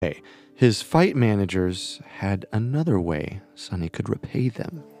His fight managers had another way Sonny could repay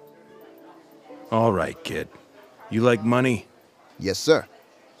them. All right, kid. You like money? Yes, sir.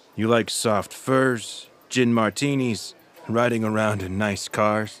 You like soft furs, gin martinis, riding around in nice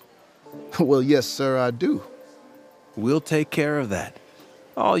cars? Well, yes, sir, I do. We'll take care of that.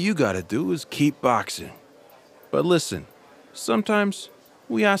 All you gotta do is keep boxing. But listen, sometimes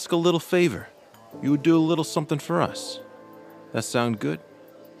we ask a little favor. You would do a little something for us. That sound good?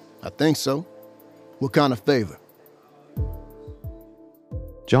 I think so. What kind of favor?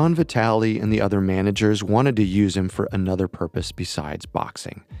 John Vitale and the other managers wanted to use him for another purpose besides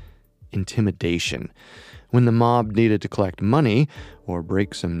boxing: intimidation. When the mob needed to collect money or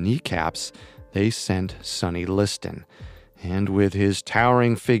break some kneecaps, they sent Sonny Liston. And with his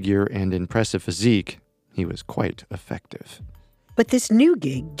towering figure and impressive physique, he was quite effective. But this new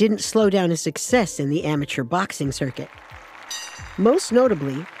gig didn't slow down his success in the amateur boxing circuit. Most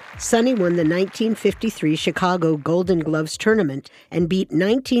notably, Sonny won the 1953 Chicago Golden Gloves tournament and beat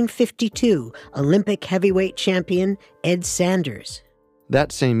 1952 Olympic heavyweight champion Ed Sanders.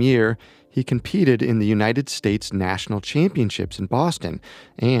 That same year, he competed in the United States National Championships in Boston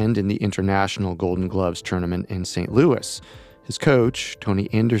and in the International Golden Gloves tournament in St. Louis. His coach, Tony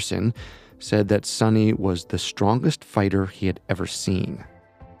Anderson, said that Sonny was the strongest fighter he had ever seen.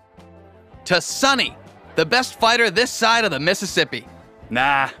 To Sonny, the best fighter this side of the Mississippi.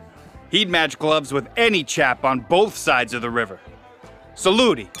 Nah, he'd match gloves with any chap on both sides of the river.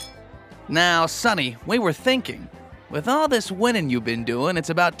 Salute. Now, Sonny, we were thinking, with all this winning you've been doing, it's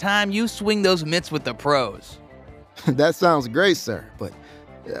about time you swing those mitts with the pros. That sounds great, sir, but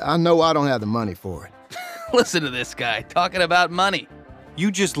I know I don't have the money for it. Listen to this guy talking about money. You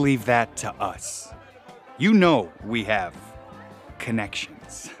just leave that to us. You know we have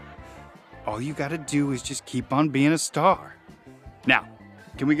connections. All you gotta do is just keep on being a star. Now,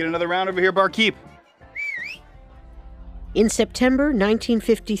 can we get another round over here, barkeep? In September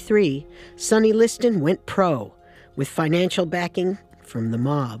 1953, Sonny Liston went pro, with financial backing from the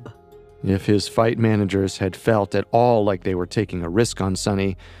mob. If his fight managers had felt at all like they were taking a risk on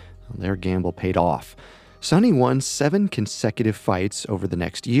Sonny, their gamble paid off. Sonny won 7 consecutive fights over the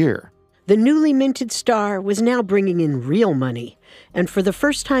next year. The newly minted star was now bringing in real money, and for the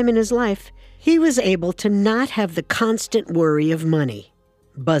first time in his life, he was able to not have the constant worry of money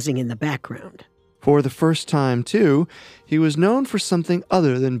buzzing in the background. For the first time, too, he was known for something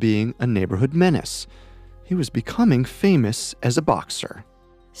other than being a neighborhood menace. He was becoming famous as a boxer.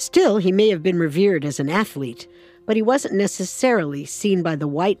 Still, he may have been revered as an athlete, but he wasn't necessarily seen by the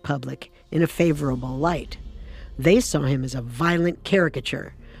white public in a favorable light. They saw him as a violent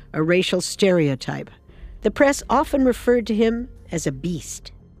caricature, a racial stereotype. The press often referred to him as a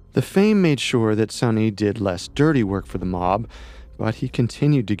beast. The fame made sure that Sonny did less dirty work for the mob, but he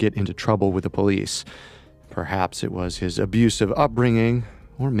continued to get into trouble with the police. Perhaps it was his abusive upbringing,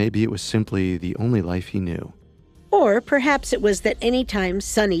 or maybe it was simply the only life he knew. Or perhaps it was that any time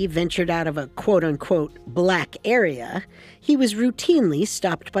Sonny ventured out of a quote-unquote black area, he was routinely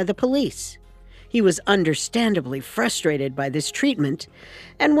stopped by the police. He was understandably frustrated by this treatment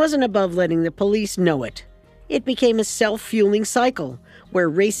and wasn't above letting the police know it. It became a self-fueling cycle where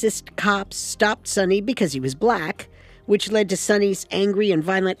racist cops stopped Sonny because he was black, which led to Sonny's angry and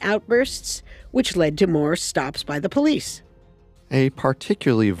violent outbursts, which led to more stops by the police. A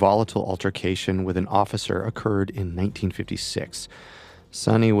particularly volatile altercation with an officer occurred in 1956.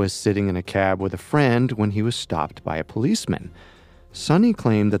 Sonny was sitting in a cab with a friend when he was stopped by a policeman. Sonny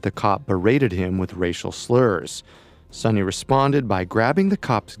claimed that the cop berated him with racial slurs. Sonny responded by grabbing the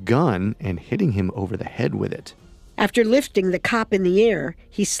cop's gun and hitting him over the head with it. After lifting the cop in the air,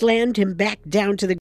 he slammed him back down to the